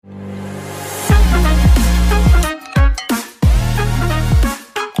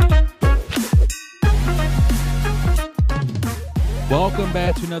Welcome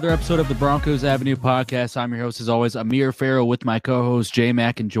back to another episode of the Broncos Avenue podcast. I'm your host, as always, Amir Farrell, with my co-hosts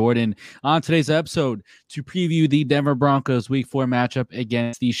J-Mac and Jordan. On today's episode, to preview the Denver Broncos Week 4 matchup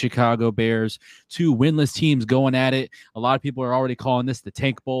against the Chicago Bears. Two winless teams going at it. A lot of people are already calling this the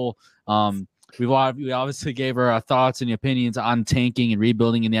Tank Bowl. We obviously gave our thoughts and opinions on tanking and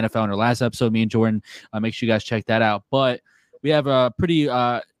rebuilding in the NFL in our last episode, me and Jordan. Make sure you guys check that out. But we have a pretty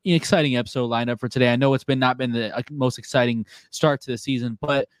exciting episode lined up for today. I know it's not been the most exciting start to the season,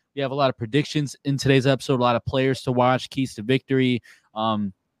 but we have a lot of predictions in today's episode, a lot of players to watch, keys to victory.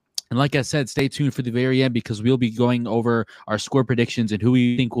 And like I said, stay tuned for the very end because we'll be going over our score predictions and who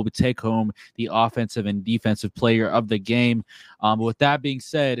we think will take home the offensive and defensive player of the game. But with that being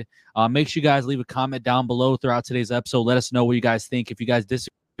said, make sure you guys leave a comment down below throughout today's episode. Let us know what you guys think. If you guys disagree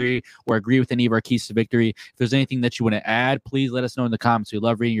or agree with any of our keys to victory, if there's anything that you want to add, please let us know in the comments. We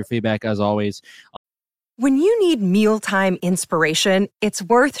love reading your feedback as always. When you need mealtime inspiration, it's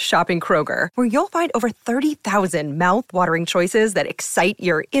worth shopping Kroger, where you'll find over 30,000 mouth-watering choices that excite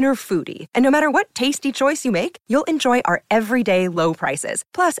your inner foodie. And no matter what tasty choice you make, you'll enjoy our everyday low prices,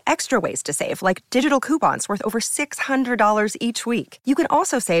 plus extra ways to save, like digital coupons worth over $600 each week. You can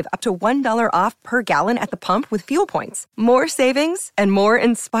also save up to $1 off per gallon at the pump with fuel points. More savings and more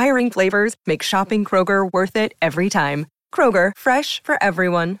inspiring flavors make shopping Kroger worth it every time. Kroger, fresh for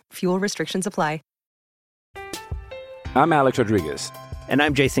everyone. Fuel restrictions apply. I'm Alex Rodriguez. And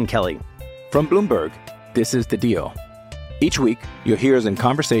I'm Jason Kelly. From Bloomberg, this is The Deal. Each week, you'll hear us in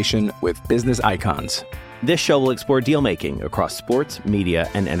conversation with business icons. This show will explore deal-making across sports, media,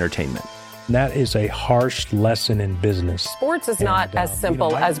 and entertainment. That is a harsh lesson in business. Sports is not as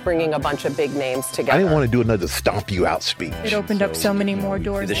simple as bringing a bunch of big names together. I didn't want to do another stomp you out speech. It opened up so many more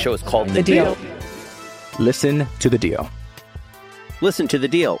doors. The show is called The Deal. Listen to The Deal. Listen to The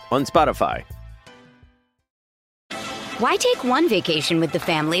Deal on Spotify. Why take one vacation with the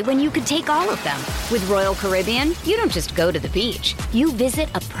family when you could take all of them? With Royal Caribbean, you don't just go to the beach. You visit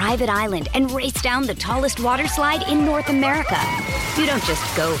a private island and race down the tallest water slide in North America. You don't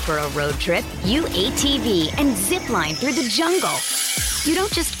just go for a road trip. You ATV and zip line through the jungle. You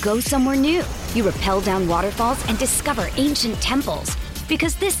don't just go somewhere new. You rappel down waterfalls and discover ancient temples.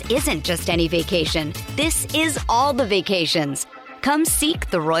 Because this isn't just any vacation. This is all the vacations. Come seek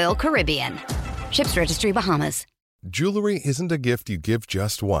the Royal Caribbean. Ships Registry, Bahamas. Jewelry isn't a gift you give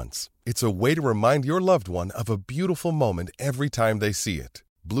just once. It's a way to remind your loved one of a beautiful moment every time they see it.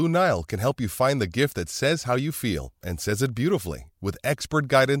 Blue Nile can help you find the gift that says how you feel and says it beautifully, with expert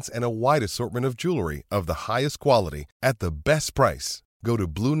guidance and a wide assortment of jewelry of the highest quality at the best price. Go to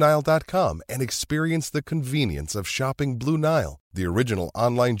BlueNile.com and experience the convenience of shopping Blue Nile, the original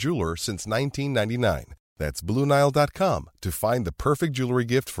online jeweler since 1999. That's BlueNile.com to find the perfect jewelry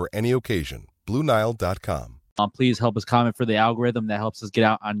gift for any occasion. BlueNile.com. Please help us comment for the algorithm that helps us get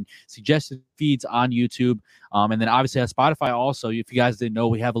out on suggested feeds on YouTube. And then obviously on Spotify also, if you guys didn't know,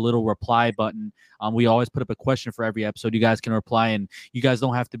 we have a little reply button. We always put up a question for every episode. You guys can reply, and you guys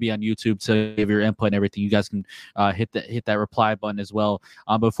don't have to be on YouTube to give your input and everything. You guys can hit that reply button as well.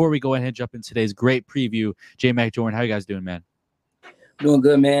 Before we go ahead and jump into today's great preview, J-Mac, Jordan, how you guys doing, man? Doing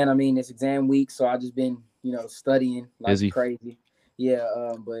good, man. I mean, it's exam week, so I just been, studying like Busy. Crazy. Yeah,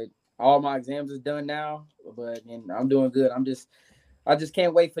 but all my exams is done now, and I'm doing good. I just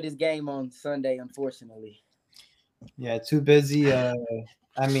can't wait for this game on Sunday, unfortunately. Yeah, too busy. I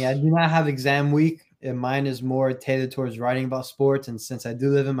do not have exam week. And mine is more tailored towards writing about sports. And since I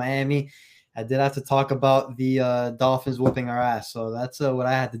do live in Miami, I did have to talk about the Dolphins whooping our ass. So that's what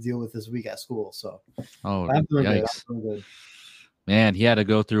I had to deal with this week at school. So I'm doing good. Man, he had to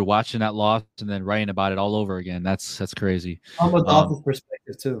go through watching that loss and then writing about it all over again. That's crazy. From a Dolphins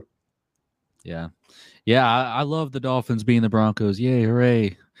perspective too. Yeah. I love the Dolphins being the Broncos. Yay,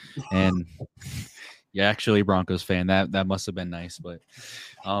 hooray. And yeah, actually Broncos fan. That must have been nice. But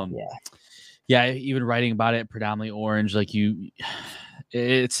even writing about it predominantly orange,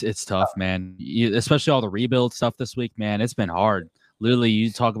 it's tough, man. Especially all the rebuild stuff this week, man. It's been hard. Literally,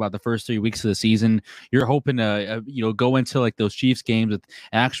 you talk about the first 3 weeks of the season. You're hoping to, go into like those Chiefs games with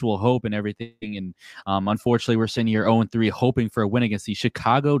actual hope and everything. And unfortunately, we're sitting here 0-3, hoping for a win against the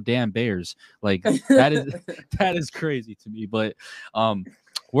Chicago damn Bears. Like that is crazy to me. But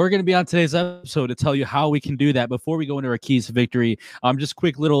We're going to be on today's episode to tell you how we can do that. Before we go into our keys to victory, just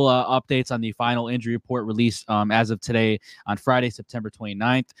quick little updates on the final injury report released as of today on Friday, September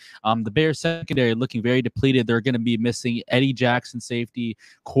 29th. The Bears secondary looking very depleted. They're going to be missing Eddie Jackson, safety,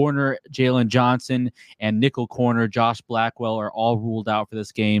 corner Jalen Johnson, and nickel corner Josh Blackwell are all ruled out for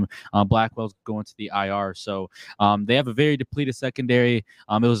this game. Blackwell's going to the IR. So they have a very depleted secondary.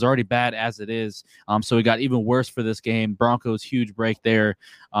 It was already bad as it is. So it got even worse for this game. Broncos, huge break there.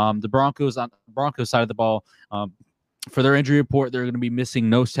 The Broncos on the Broncos side of the ball, for their injury report, they're going to be missing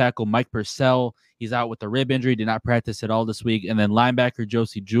nose tackle Mike Purcell. He's out with a rib injury, did not practice at all this week. And then linebacker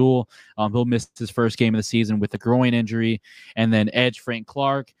Josie Jewell, he'll miss his first game of the season with a groin injury. And then edge Frank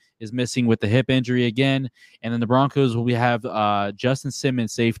Clark is missing with the hip injury again. And then the Broncos will have Justin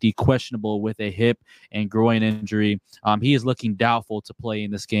Simmons, safety, questionable with a hip and groin injury. He is looking doubtful to play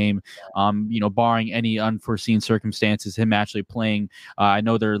in this game, barring any unforeseen circumstances, him actually playing. I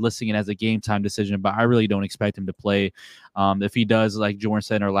know they're listing it as a game time decision, but I really don't expect him to play. If he does, like Jordan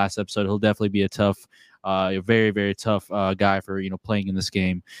said in our last episode, he'll definitely be a very, very tough guy for, playing in this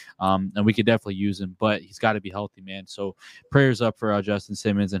game. And we could definitely use him, but he's got to be healthy, man. So prayers up for Justin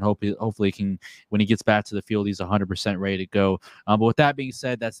Simmons, and hopefully he can, when he gets back to the field, he's 100% ready to go. But with that being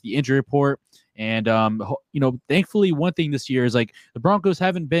said, that's the injury report. And, thankfully one thing this year is like the Broncos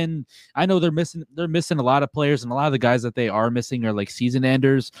haven't been, I know they're missing a lot of players, and a lot of the guys that they are missing are like season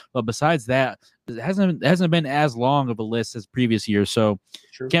enders. But besides that, it hasn't been as long of a list as previous years. So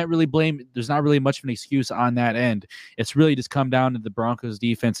can't really blame. There's not really much of an excuse on that end. It's really just come down to the Broncos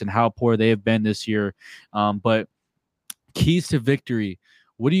defense and how poor they have been this year. But keys to victory.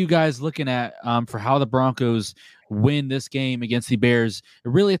 What are you guys looking at for how the Broncos win this game against the Bears?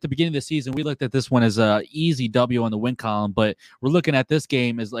 Really, at the beginning of the season, we looked at this one as a easy W on the win column, but we're looking at this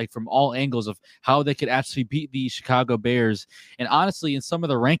game as like from all angles of how they could actually beat the Chicago Bears. And honestly, in some of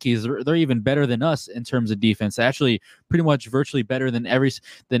the rankings, they're even better than us in terms of defense. Actually, pretty much virtually better than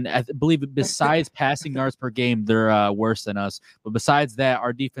I believe besides passing yards per game, they're worse than us. But besides that,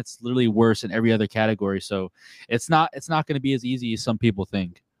 our defense is literally worse in every other category. So it's not going to be as easy as some people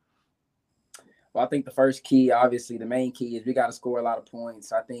think. Well, I think the first key, obviously, the main key is we got to score a lot of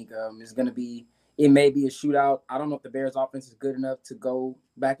points. I think it may be a shootout. I don't know if the Bears offense is good enough to go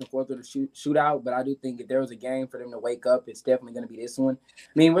back and forth with a shootout, but I do think if there was a game for them to wake up, it's definitely going to be this one.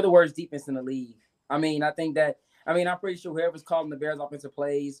 I mean, we're the worst defense in the league. I'm pretty sure whoever's calling the Bears offensive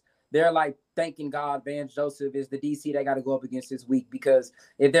plays, they're like thanking God Vance Joseph is the DC they got to go up against this week, because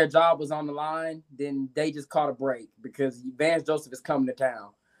if their job was on the line, then they just caught a break because Vance Joseph is coming to town.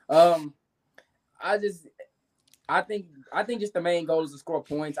 I think just the main goal is to score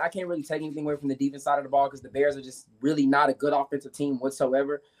points. I can't really take anything away from the defense side of the ball because the Bears are just really not a good offensive team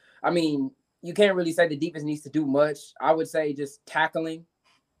whatsoever. I mean, you can't really say the defense needs to do much. I would say just tackling.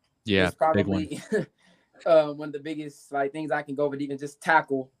 Yeah, is probably one of the biggest things I can go over defense. Just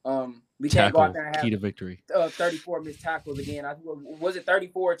tackle. We can't go out there and have key to victory. 34 missed tackles again. Was it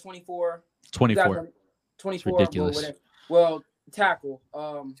 34 or 24? 24. 24. It's ridiculous. Well, tackle.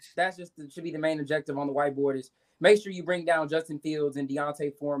 That's should be the main objective on the whiteboard is make sure you bring down Justin Fields and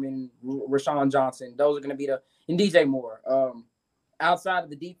Deontay Foreman, Rashawn Johnson. Those are going to be and DJ Moore. Outside of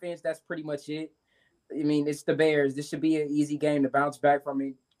the defense, that's pretty much it. I mean, it's the Bears. This should be an easy game to bounce back from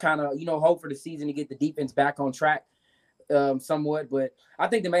it. Kind of, hope for the season to get the defense back on track somewhat. But I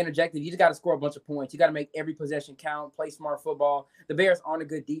think the main objective, you just got to score a bunch of points. You got to make every possession count, play smart football. The Bears aren't a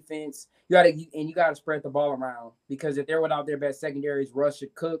good defense. You got to spread the ball around, because if they're without their best secondaries, Russ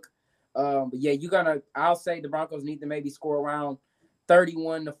should cook. But yeah, I'll say the Broncos need to maybe score around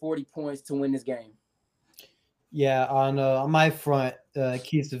 31 to 40 points to win this game. Yeah, on my front,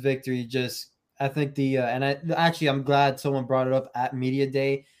 keys to victory, I think I'm glad someone brought it up at Media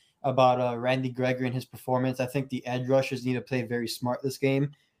Day about Randy Gregory and his performance. I think the edge rushers need to play very smart this game.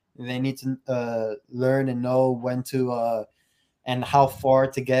 They need to learn and know when to and how far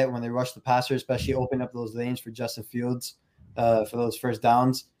to get when they rush the passer, especially open up those lanes for Justin Fields for those first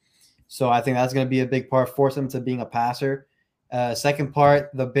downs. So I think that's going to be a big part, force them to being a passer. Second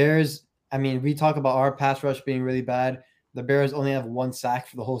part, the Bears, we talk about our pass rush being really bad. The Bears only have 1 sack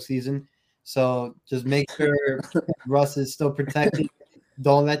for the whole season. So just make sure Russ is still protected.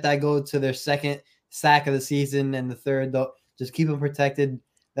 Don't let that go to their second sack of the season and the third. Just keep them protected.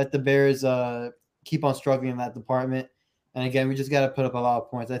 Let the Bears keep on struggling in that department. And again, we just got to put up a lot of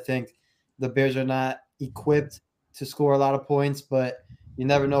points. I think the Bears are not equipped to score a lot of points, but you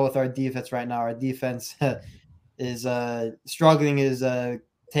never know with our defense right now. Our defense is struggling, is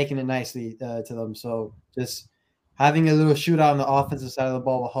taking it nicely to them. So just having a little shootout on the offensive side of the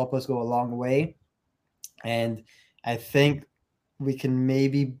ball will help us go a long way. And I think we can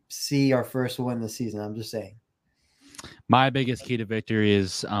maybe see our first win this season. I'm just saying. My biggest key to victory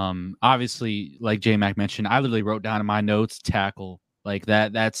is obviously, like J Mac mentioned, I literally wrote down in my notes tackle. Like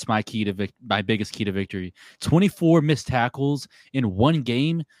that's my key to my biggest key to victory. 24 missed tackles in one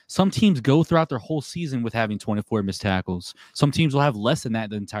game. Some teams go throughout their whole season with having 24 missed tackles. Some teams will have less than that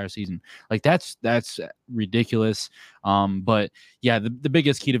the entire season. Like that's ridiculous. But yeah, the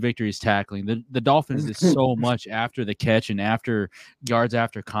biggest key to victory is tackling. The Dolphins did so much after the catch and after yards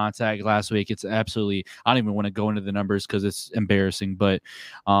after contact last week. It's absolutely, I don't even want to go into the numbers because it's embarrassing, but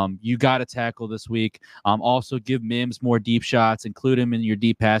you got to tackle this week. Also give Mims more deep shots, include him in your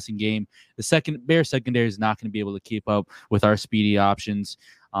deep passing game. The Bears secondary is not going to be able to keep up with our speedy options.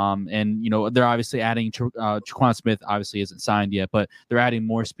 And, they're obviously adding Tre'Quan Smith, obviously isn't signed yet, but they're adding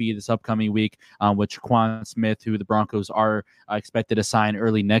more speed this upcoming week with Tre'Quan Smith, who the Broncos are expected to sign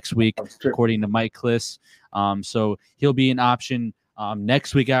early next week, according to Mike Kliss. So he'll be an option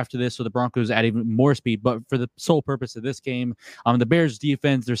next week after this. So the Broncos add even more speed. But for the sole purpose of this game, the Bears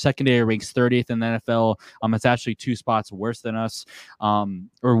defense, their secondary ranks 30th in the NFL. It's actually 2 spots worse than us,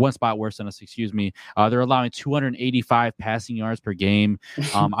 or 1 spot worse than us, excuse me. They're allowing 285 passing yards per game.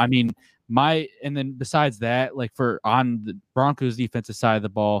 And then besides that, like on the Broncos defensive side of the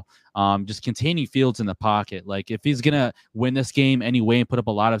ball, just containing Fields in the pocket. Like if he's going to win this game anyway and put up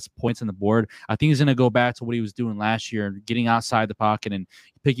a lot of points on the board, I think he's going to go back to what he was doing last year and getting outside the pocket and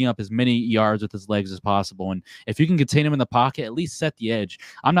picking up as many yards with his legs as possible. And if you can contain him in the pocket, at least set the edge.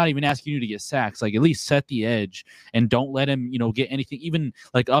 I'm not even asking you to get sacks. Like at least set the edge and don't let him, get anything, even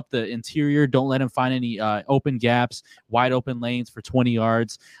like up the interior. Don't let him find any open gaps, wide open lanes for 20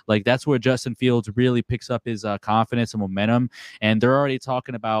 yards. Like that's where Justin Fields really picks up his confidence and momentum. And they're already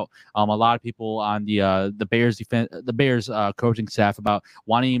talking about a lot of people on the Bears defense, the Bears coaching staff about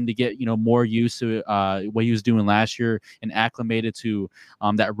wanting him to get more used to what he was doing last year and acclimated to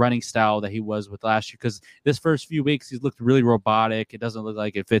that running style that he was with last year. Because this first few weeks he's looked really robotic. It doesn't look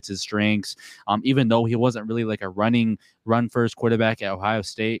like it fits his strengths. Even though he wasn't really like a run first quarterback at Ohio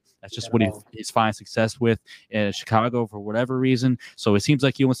State, that's just what he's finding success with in Chicago for whatever reason. So it seems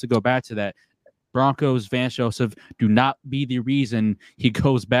like he wants to go back to that. Broncos, Vance Joseph, do not be the reason he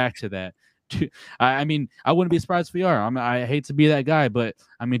goes back to that. I wouldn't be surprised if we are. I hate to be that guy, but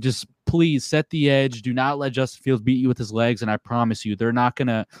just please set the edge. Do not let Justin Fields beat you with his legs, and I promise you, they're not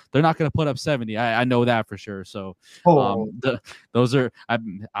gonna put up 70. I know that for sure. So, those are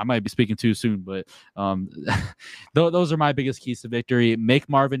I might be speaking too soon, but those are my biggest keys to victory. Include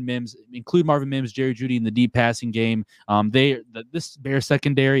Marvin Mims, Jerry Jeudy in the deep passing game. This Bears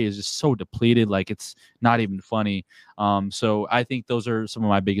secondary is just so depleted, like it's not even funny. So I think those are some of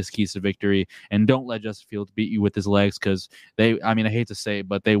my biggest keys to victory. And don't let Justin Fields beat you with his legs, because I hate to say it,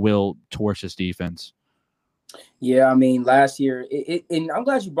 but they will torch this defense. Yeah, last year, and I'm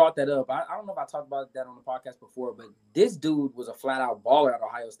glad you brought that up. I don't know if I talked about that on the podcast before, but this dude was a flat-out baller at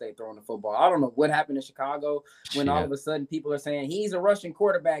Ohio State throwing the football. I don't know what happened in Chicago when all of a sudden people are saying he's a rushing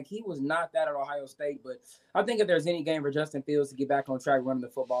quarterback. He was not that at Ohio State, but I think if there's any game for Justin Fields to get back on track running the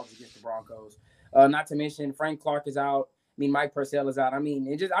football against the Broncos. Not to mention Frank Clark is out. Mike Purcell is out.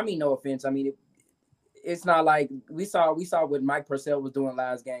 No offense. It's not like we saw what Mike Purcell was doing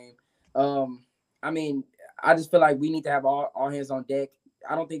last game. I just feel like we need to have all hands on deck.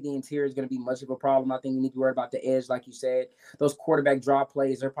 I don't think the interior is going to be much of a problem. I think we need to worry about the edge, like you said. Those quarterback draw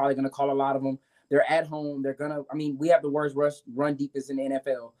plays, they're probably going to call a lot of them. They're at home. They're going to – we have the worst run defense in the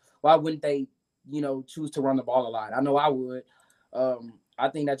NFL. Why wouldn't they, choose to run the ball a lot? I know I would. I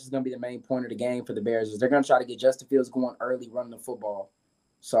think that's just going to be the main point of the game for the Bears is they're going to try to get Justin Fields going early running the football.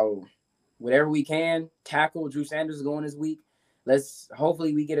 So whatever we can, tackle. Drew Sanders is going this week.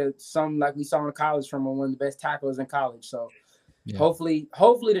 Hopefully we get something like we saw in college from one of the best tacklers in college. So hopefully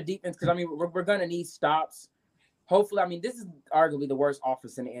the defense, because we're going to need stops. Hopefully, this is arguably the worst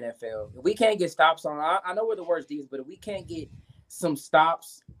offense in the NFL. If we can't get stops on, I know we're the worst defense, but if we can't get some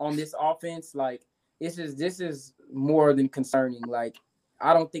stops on this offense, like this is more than concerning. Like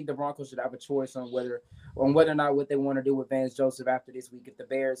I don't think the Broncos should have a choice on whether or not what they want to do with Vance Joseph after this week. If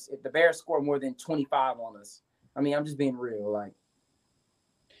the Bears score more than 25 on us, I'm just being real. Like,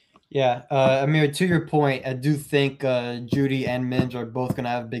 yeah, Amir, to your point, I do think Jeudy and Mims are both going to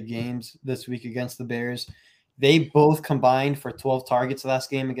have big games this week against the Bears. They both combined for 12 targets last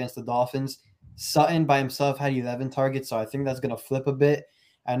game against the Dolphins. Sutton by himself had 11 targets, so I think that's going to flip a bit.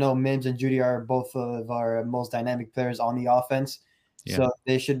 I know Mims and Jeudy are both of our most dynamic players on the offense. Yeah. So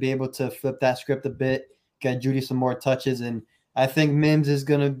they should be able to flip that script a bit, get Jeudy some more touches. And I think Mims is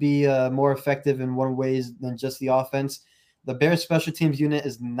going to be more effective in one ways than just the offense. The Bears special teams unit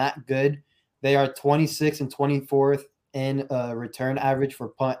is not good. They are 26th and 24th in return average for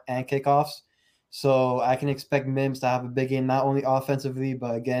punt and kickoffs. So I can expect Mims to have a big game, not only offensively,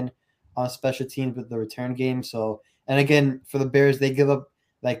 but again, on special teams with the return game. So, and again, for the Bears, they give up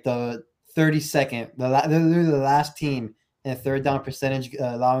like the 32nd. They're the last team in third down percentage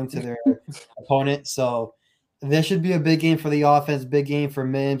allowing to their opponent. So this should be a big game for the offense, big game for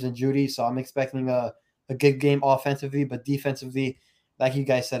Mims and Judy. So I'm expecting a good game offensively, but defensively, like you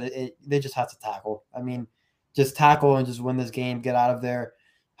guys said, they just have to tackle. I mean, just tackle and just win this game, get out of there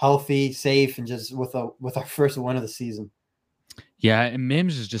healthy, safe, and just with our first win of the season. Yeah, and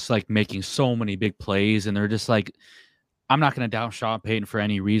Mims is just like making so many big plays, and they're just like, I'm not going to doubt Sean Payton for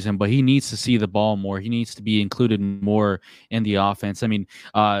any reason, but he needs to see the ball more. He needs to be included more in the offense. I mean,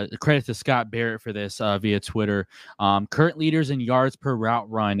 credit to Scott Barrett for this via Twitter. Current leaders in yards per route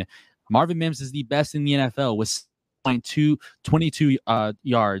run. Marvin Mims is the best in the NFL with 22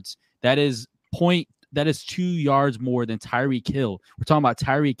 yards. That is 2 yards more than Tyreek Hill. We're talking about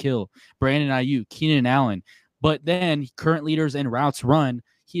Tyreek Hill, Brandon Ayuk, Keenan Allen. But then current leaders in routes run,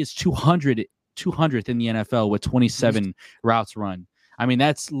 he is 200th in the NFL with 27 routes run. I mean,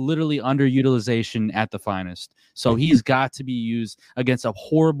 that's literally underutilization at the finest. So he's got to be used against a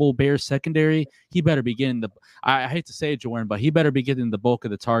horrible Bears secondary. He better be getting I hate to say it, Jordan, but he better be getting the bulk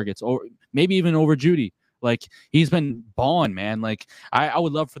of the targets, or maybe even over Judy. Like, he's been balling, man. Like, I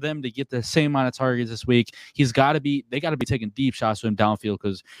would love for them to get the same amount of targets this week. They got to be taking deep shots to him downfield,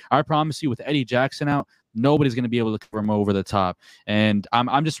 because I promise you, with Eddie Jackson out, nobody's going to be able to cover him over the top. And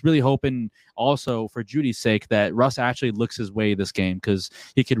I'm just really hoping also for Judy's sake that Russ actually looks his way this game, because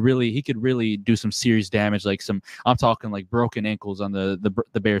he could really do some serious damage. I'm talking like broken ankles on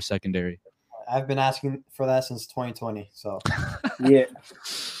the Bears secondary. I've been asking for that since 2020. So yeah.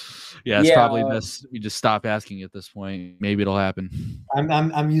 Yeah, it's probably best we just stop asking at this point. Maybe it'll happen.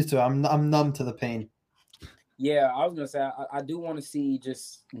 I'm used to it. I'm numb to the pain. Yeah, I was gonna say I do want to see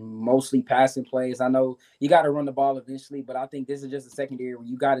just mostly passing plays. I know you got to run the ball eventually, but I think this is just a secondary where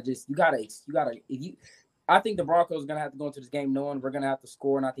I think the Broncos are gonna have to go into this game knowing we're gonna have to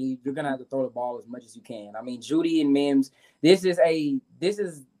score, and I think you're gonna have to throw the ball as much as you can. I mean, Judy and Mims, this is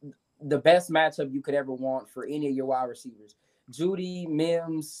the best matchup you could ever want for any of your wide receivers. Judy,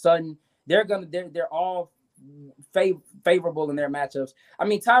 Mims, Sutton, they're all favorable in their matchups. I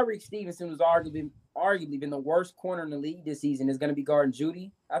mean, Tyreek Stevenson, who's arguably been the worst corner in the league this season, is going to be guarding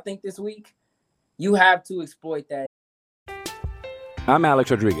Judy, I think, this week. You have to exploit that. I'm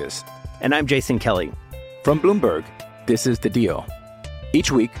Alex Rodriguez. And I'm Jason Kelly. From Bloomberg, this is The Deal. Each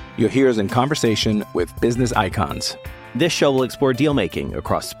week, you'll hear us in conversation with business icons. This show will explore deal-making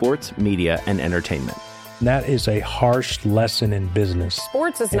across sports, media, and entertainment. That is a harsh lesson in business.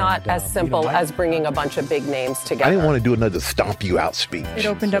 Sports is not as simple as bringing a bunch of big names together. I didn't want to do another stomp you out speech. It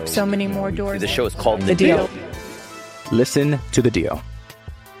opened up so many more doors. The show is called The Deal. Listen to The Deal.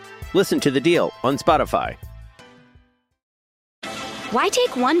 Listen to The Deal on Spotify. Why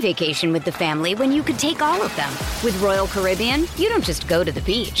take one vacation with the family when you could take all of them? With Royal Caribbean, you don't just go to the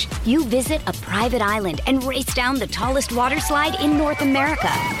beach. You visit a private island and race down the tallest water slide in North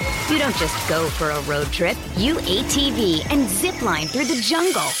America. You don't just go for a road trip. You ATV and zip line through the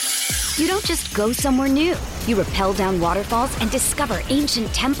jungle. You don't just go somewhere new. You rappel down waterfalls and discover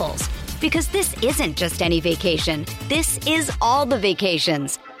ancient temples. Because this isn't just any vacation. This is all the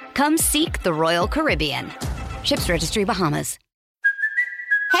vacations. Come seek the Royal Caribbean. Ships Registry, Bahamas.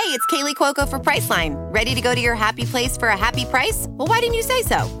 Hey, it's Kaylee Cuoco for Priceline. Ready to go to your happy place for a happy price? Well, why didn't you say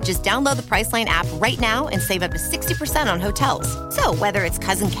so? Just download the Priceline app right now and save up to 60% on hotels. So whether it's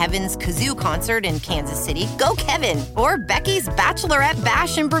Cousin Kevin's Kazoo Concert in Kansas City, go Kevin, or Becky's Bachelorette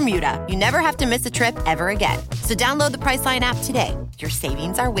Bash in Bermuda, you never have to miss a trip ever again. So download the Priceline app today. Your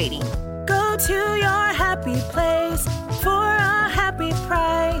savings are waiting. Go to your happy place for a happy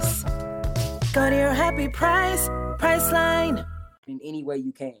price. Go to your happy price, Priceline. In any way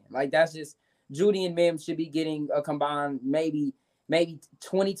you can. Like, that's just Judy and Mims should be getting a combined maybe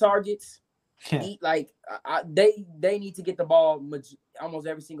 20 targets. They need to get the ball almost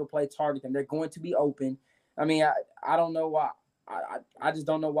every single play, target them. They're going to be open. I mean, I don't know why. I just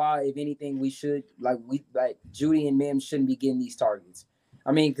don't know why, if anything, we should Judy and Mims shouldn't be getting these targets.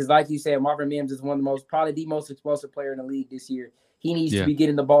 I mean, because like you said, Marvin Mims is probably the most explosive player in the league this year. He needs to be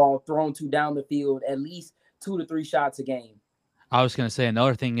getting the ball thrown to down the field at least 2 to 3 shots a game. I was going to say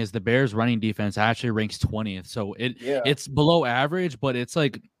another thing is the Bears running defense actually ranks 20th. So it's below average, but it's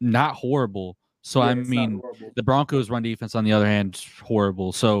like not horrible. So I mean, the Broncos run defense on the other hand is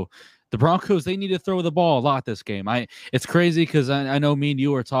horrible. So the Broncos, they need to throw the ball a lot this game. It's crazy because I know me and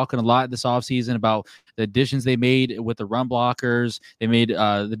you were talking a lot this offseason about the additions they made with the run blockers. They made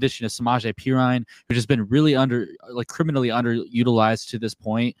the addition of Samaje Perine, which has been really criminally underutilized to this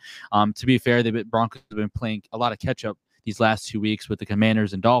point. To be fair, the Broncos have been playing a lot of catch up these last 2 weeks with the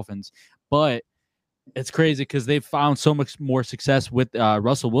Commanders and Dolphins, but it's crazy because they've found so much more success with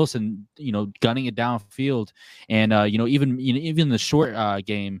Russell Wilson, gunning it downfield, and even the short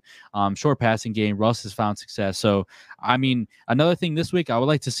short passing game, Russ has found success. So, I mean, another thing this week I would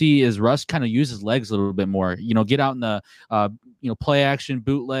like to see is Russ kind of use his legs a little bit more. Get out in the play action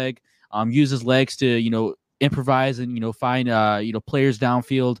bootleg, use his legs to improvise and find players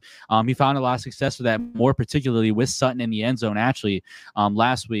downfield. He found a lot of success with that, more particularly with Sutton in the end zone actually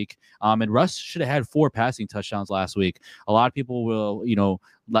last week. And Russ should have had 4 passing touchdowns last week. A lot of people will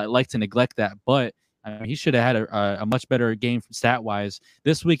like to neglect that, but he should have had a much better game stat wise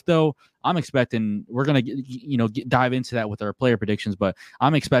this week. Though I'm expecting we're gonna dive into that with our player predictions, but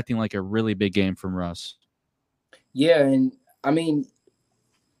I'm expecting like a really big game from Russ. Yeah, and I mean,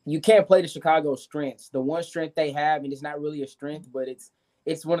 you can't play the Chicago strengths. The one strength they have, and it's not really a strength, but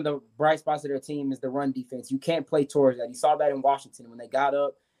it's one of the bright spots of their team, is the run defense. You can't play towards that. You saw that in Washington when they got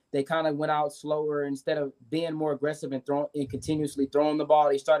up. They kind of went out slower. Instead of being more aggressive and continuously throwing the ball,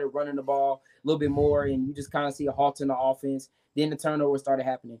 they started running the ball a little bit more, and you just kind of see a halt in the offense. Then the turnover started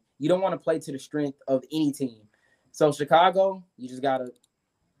happening. You don't want to play to the strength of any team. So Chicago, you just got to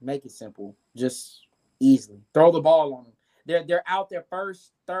make it simple. Just easily throw the ball on them. They're out their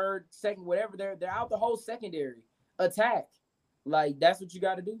first, third, second, whatever. They're out the whole secondary. Attack. Like, that's what you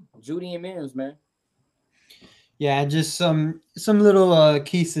got to do. Judy and Mims, man. Yeah, just some little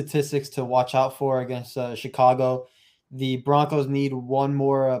key statistics to watch out for against Chicago. The Broncos need one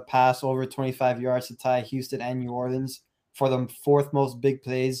more pass over 25 yards to tie Houston and New Orleans for the 4th most big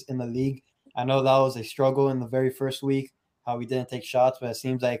plays in the league. I know that was a struggle in the very first week, how we didn't take shots, but it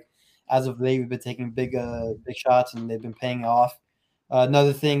seems like as of late we've been taking big shots and they've been paying off.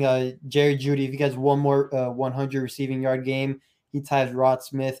 Another thing, Jerry Jeudy, if he gets one more 100 receiving yard game, he ties Rod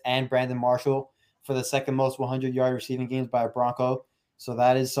Smith and Brandon Marshall for the 2nd most 100-yard receiving games by a Bronco. So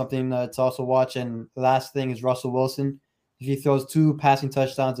that is something to also watch. And the last thing is Russell Wilson. If he throws 2 passing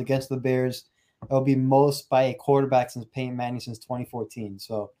touchdowns against the Bears, it'll be most by a quarterback since Peyton Manning since 2014.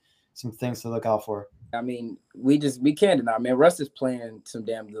 So some things to look out for. I mean, we can't deny, man. Russ is playing some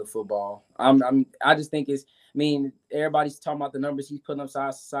damn good football. I just think everybody's talking about the numbers he's putting up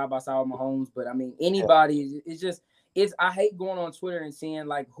side by side with Mahomes, but I mean, anybody, I hate going on Twitter and seeing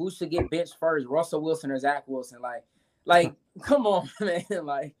like who should get benched first, Russell Wilson or Zach Wilson. Like, come on, man.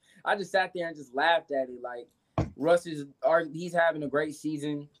 Like, I just sat there and just laughed at it. Like, Russ he's having a great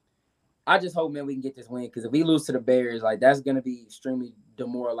season. I just hope, man, we can get this win, because if we lose to the Bears, like, that's going to be extremely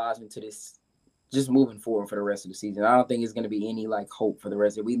demoralizing to this, just moving forward for the rest of the season. I don't think it's going to be any like hope for the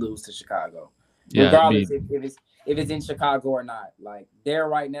rest of it. We lose to Chicago, regardless if it's in Chicago or not. Like, there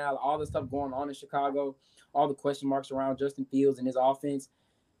right now, all the stuff going on in Chicago, all the question marks around Justin Fields and his offense.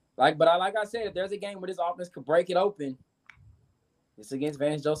 Like I said, if there's a game where this offense could break it open, it's against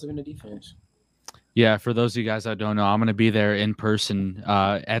Vance Joseph in the defense. Yeah, for those of you guys that don't know, I'm going to be there in person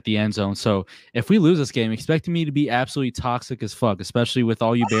at the end zone. So if we lose this game, expect me to be absolutely toxic as fuck, especially with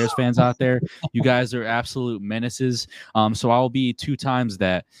all you Bears fans out there. You guys are absolute menaces. So I'll be 2 times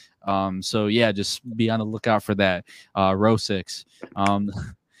that. So yeah, just be on the lookout for that. Row 6.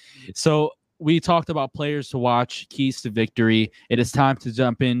 So we talked about players to watch, keys to victory. It is time to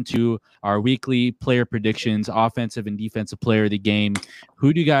jump into our weekly player predictions, offensive and defensive player of the game.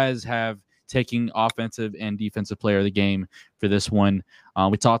 Who do you guys have taking offensive and defensive player of the game for this one?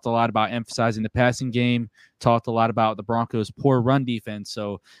 We talked a lot about emphasizing the passing game, talked a lot about the Broncos' poor run defense.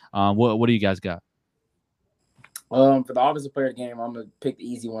 So what do you guys got? For the offensive player of the game, I'm going to pick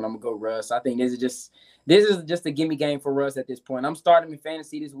the easy one. I'm going to go Russ. I think this is just a gimme game for Russ at this point. I'm starting him in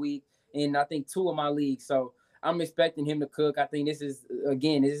fantasy this week in, I think, 2 of my leagues. So I'm expecting him to cook. I think this is a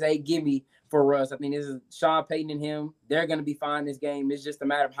gimme for Russ. I think this is Sean Payton and him. They're going to be fine this game. It's just a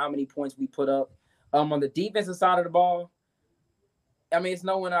matter of how many points we put up. On the defensive side of the ball, I mean, it's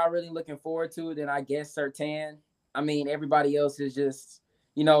no one I'm really looking forward to than, I guess, Surtain. I mean, everybody else is just,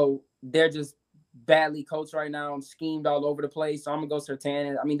 they're just badly coached right now and schemed all over the place. So I'm going to go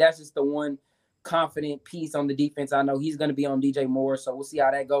Surtain. I mean, that's just the one confident piece on the defense. I know he's going to be on DJ Moore, so we'll see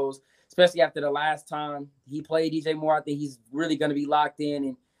how that goes. Especially after the last time he played DJ Moore, I think he's really going to be locked in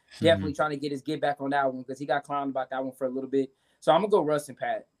and definitely trying to get his get back on that one, because he got clowned about that one for a little bit. So I'm going to go Russ and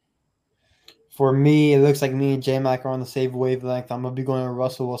Pat. For me, it looks like me and J-Mac are on the same wavelength. I'm going to be going with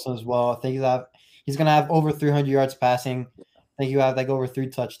Russell Wilson as well. I think he's going to have over 300 yards passing. I think he'll have like over 3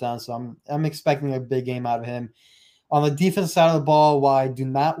 touchdowns. So I'm expecting a big game out of him. On the defense side of the ball, while I do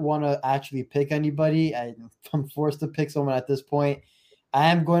not want to actually pick anybody, I'm forced to pick someone at this point. I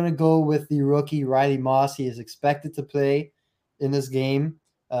am going to go with the rookie Riley Moss. He is expected to play in this game.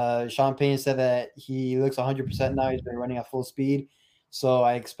 Sean Payne said that he looks 100% now. He's been running at full speed. So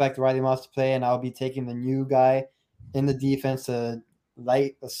I expect Riley Moss to play, and I'll be taking the new guy in the defense to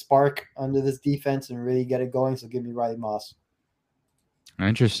light a spark under this defense and really get it going. So give me Riley Moss.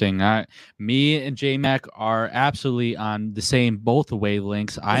 Interesting. Me and J-Mac are absolutely on the same both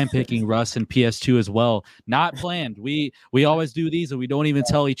wavelengths. I am picking Russ and PS2 as well. Not planned. We always do these and we don't even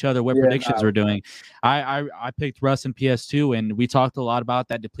tell each other what predictions we're doing. I picked Russ and PS2, and we talked a lot about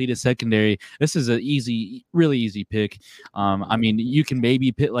that depleted secondary. This is an really easy pick. I mean, you can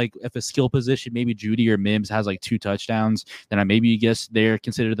maybe pick, like, if a skill position, maybe Judy or Mims has like 2 touchdowns, then I maybe guess they're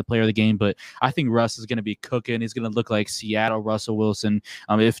considered the player of the game. But I think Russ is going to be cooking. He's going to look like Seattle Russell Wilson.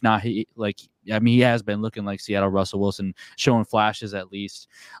 If not, he has been looking like Seattle Russell Wilson, showing flashes at least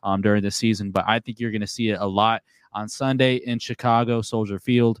during the season. But I think you're going to see it a lot on Sunday in Chicago, Soldier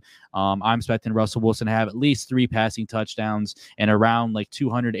Field. I'm expecting Russell Wilson to have at least 3 passing touchdowns and around like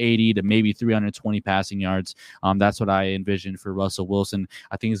 280 to maybe 320 passing yards. That's what I envision for Russell Wilson.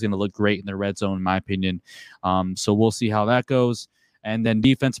 I think he's going to look great in the red zone, in my opinion. So we'll see how that goes. And then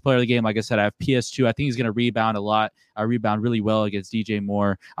defensive player of the game, like I said, I have PS2. I think he's going to rebound a lot. Rebound really well against DJ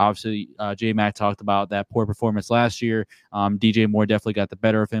Moore. Obviously, J-Mac talked about that poor performance last year. DJ Moore definitely got the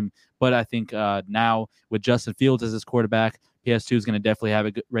better of him. But I think now with Justin Fields as his quarterback, PS2 is going to definitely have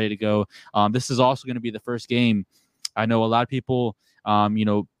it ready to go. This is also going to be the first game. I know a lot of people,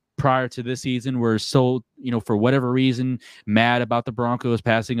 prior to this season, were so, for whatever reason, mad about the Broncos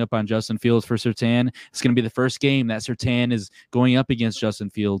passing up on Justin Fields for Surtain. It's going to be the first game that Surtain is going up against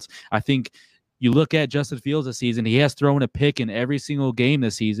Justin Fields. I think you look at Justin Fields this season, he has thrown a pick in every single game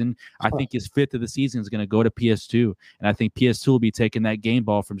this season. I think his 5th of the season is going to go to PS2. And I think PS2 will be taking that game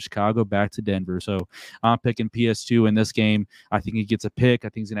ball from Chicago back to Denver. So I'm picking PS2 in this game. I think he gets a pick. I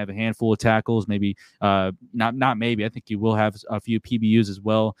think he's going to have a handful of tackles. Maybe, not maybe. I think he will have a few PBUs as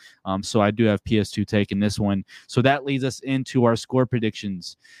well. So I do have PS2 taking this one. So that leads us into our score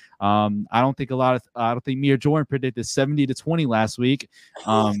predictions. I don't think me or Jordan predicted 70-20 last week.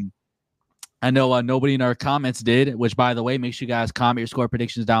 I know nobody in our comments did, which, by the way, make sure you guys comment your score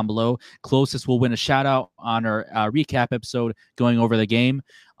predictions down below. Closest will win a shout out on our recap episode going over the game,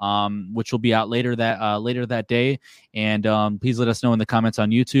 which will be out later that day. And please let us know in the comments on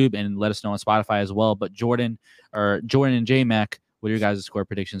YouTube and let us know on Spotify as well. But Jordan and J-Mac, what are your guys' score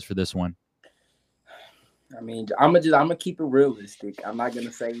predictions for this one? I mean, I'm gonna keep it realistic. I'm not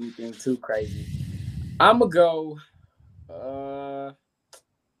gonna say anything too crazy. I'm gonna go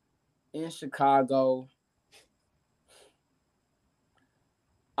in Chicago.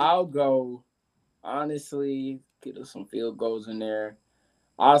 I'll go, honestly, get us some field goals in there.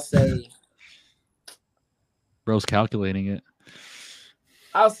 I'll say, bro's calculating it.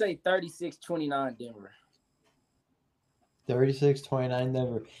 I'll say 36-29 Denver. 36-29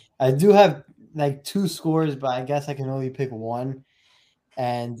 Denver. I do have like 2 scores, but I guess I can only pick one.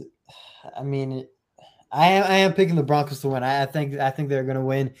 And I mean, I am picking the Broncos to win. I think they're going to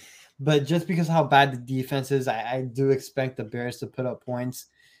win. But just because of how bad the defense is, I do expect the Bears to put up points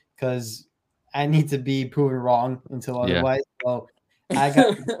because I need to be proven wrong until otherwise. Yeah. So I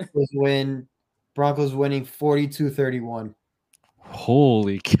got the Broncos winning 42-31.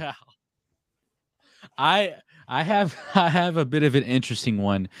 Holy cow. I have a bit of an interesting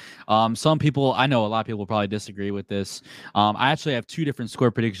one. Some people, I know a lot of people will probably disagree with this. I actually have 2 different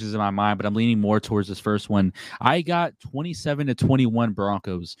score predictions in my mind, but I'm leaning more towards this first one. I got 27-21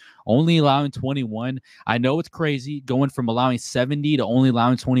 Broncos, only allowing 21. I know it's crazy going from allowing 70 to only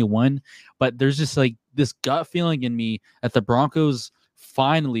allowing 21, but there's just like this gut feeling in me that the Broncos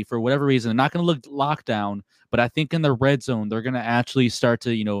finally, for whatever reason, they're not going to look locked down, but I think in the red zone, they're going to actually start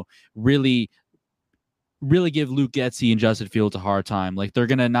to, really give Luke Getsy and Justin Fields a hard time. Like, they're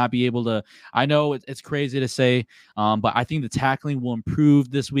going to not be able to, I know it's crazy to say, but I think the tackling will improve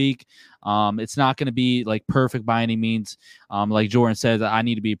this week. It's not going to be like perfect by any means. Like Jordan says, I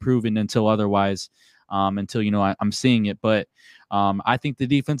need to be proven until otherwise, until, I'm seeing it. But I think the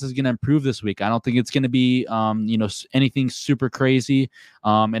defense is going to improve this week. I don't think it's going to be, anything super crazy.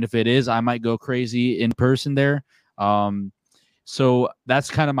 And if it is, I might go crazy in person there. So that's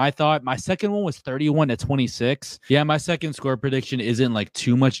kind of my thought. My second one was 31-26. Yeah, my second score prediction isn't like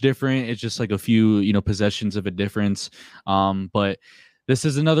too much different. It's just like a few, possessions of a difference. But this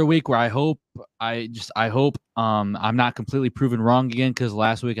is another week where I hope I'm not completely proven wrong again, because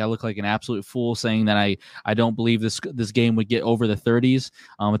last week I looked like an absolute fool saying that I don't believe this game would get over the 30s,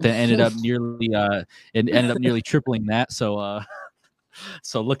 but then ended up nearly tripling that. So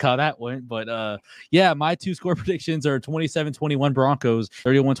so look how that went. But yeah, my two score predictions are 27-21 Broncos,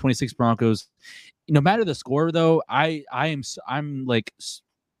 31-26 Broncos. No matter the score though, I'm like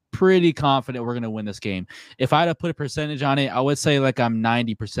pretty confident we're going to win this game. If I had to put a percentage on it, I would say like I'm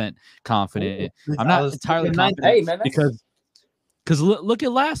 90% confident. I'm not entirely confident because look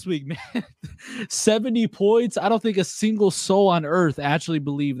at last week, man. 70 points. I don't think a single soul on earth actually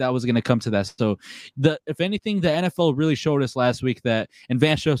believed that was going to come to that. So if anything, the NFL really showed us last week that, and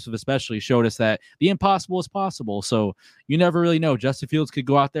Vance Joseph especially showed us that the impossible is possible. So you never really know. Justin Fields could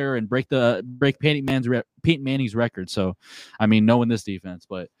go out there and break Peyton Manning's record. So, I mean, knowing this defense,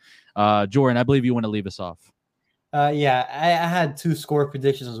 but Jordan, I believe you want to leave us off. Yeah, I had two score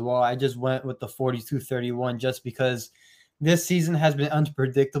predictions as well. I just went with the 42-31 just because this season has been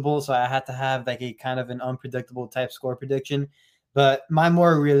unpredictable, so I had to have like a kind of an unpredictable type score prediction. But my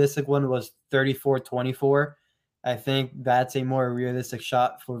more realistic one was 34-24. I think that's a more realistic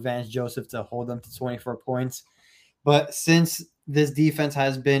shot for Vance Joseph to hold them to 24 points. But since this defense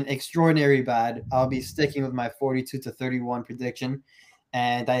has been extraordinarily bad, I'll be sticking with my 42-31 prediction.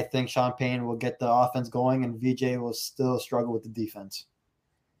 And I think Sean Payne will get the offense going, and VJ will still struggle with the defense.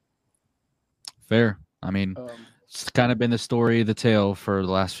 Fair. I mean, it's kind of been the story of the tale for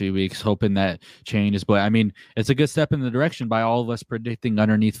the last few weeks, hoping that changes. But I mean, it's a good step in the direction by all of us predicting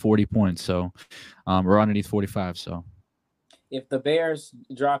underneath 40 points. So we're underneath 45. So if the Bears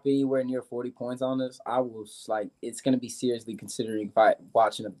drop anywhere near 40 points on us, I will it's going to be seriously considering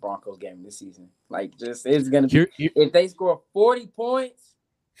watching the Broncos game this season. It's going to be if they score 40 points.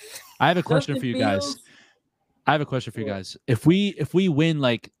 I have a question for you guys. If we win,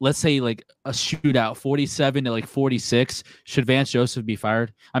 let's say a shootout, 47-46, should Vance Joseph be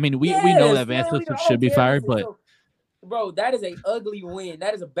fired? I mean, we know that Vance Joseph should be fired, but bro, that is an ugly win.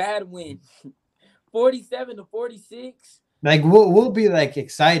 That is a bad win. 47-46. We'll be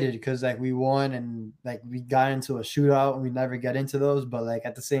excited because we won and we got into a shootout and we never get into those, but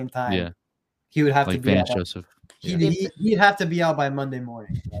at the same time, he would have to be Vance Joseph. He'd have to be out by Monday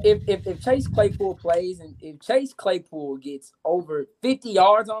morning. If Chase Claypool plays and if Chase Claypool gets over 50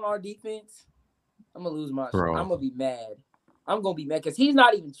 yards on our defense, I'm gonna lose my shit. I'm gonna be mad. I'm gonna be mad because he's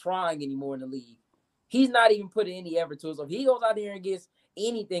not even trying anymore in the league. He's not even putting any effort to it. So if he goes out there and gets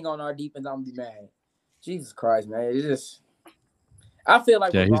anything on our defense, I'm gonna be mad. Jesus Christ, man. It's just I feel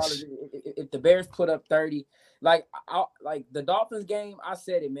like regardless, if the Bears put up 30, the Dolphins game, I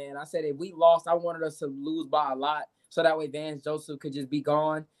said it, man. I said if we lost, I wanted us to lose by a lot so that way Vance Joseph could just be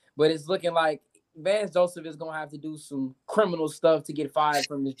gone. But it's looking like Vance Joseph is going to have to do some criminal stuff to get fired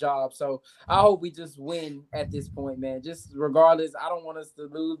from his job. So I hope we just win at this point, man. Just regardless, I don't want us to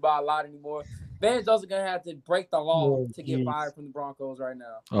lose by a lot anymore. Vance Joseph going to have to break the law to get fired from the Broncos right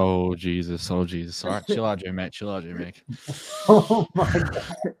now. Oh, Jesus. All right, chill out, J-Mac. Oh, my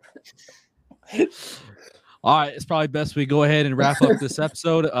God. All right, it's probably best we go ahead and wrap up this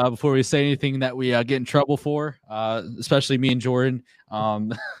episode before we say anything that we get in trouble for, especially me and Jordan.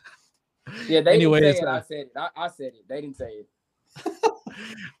 Yeah, they didn't say it. I said it. I said it. They didn't say it.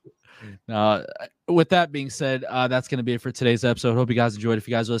 With that being said, that's going to be it for today's episode. Hope you guys enjoyed. If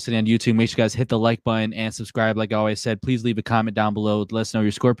you guys are listening on YouTube, make sure you guys hit the like button and subscribe. Like I always said, please leave a comment down below. Let us know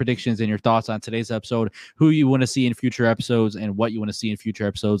your score predictions and your thoughts on today's episode, who you want to see in future episodes and what you want to see in future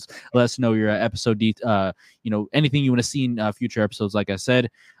episodes. Let us know your episode, anything you want to see in future episodes, like I said.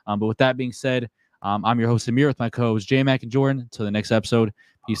 But with that being said, I'm your host, Amir, with my co-hosts, J-Mac and Jordan. Until the next episode,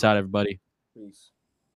 peace out, everybody. Peace.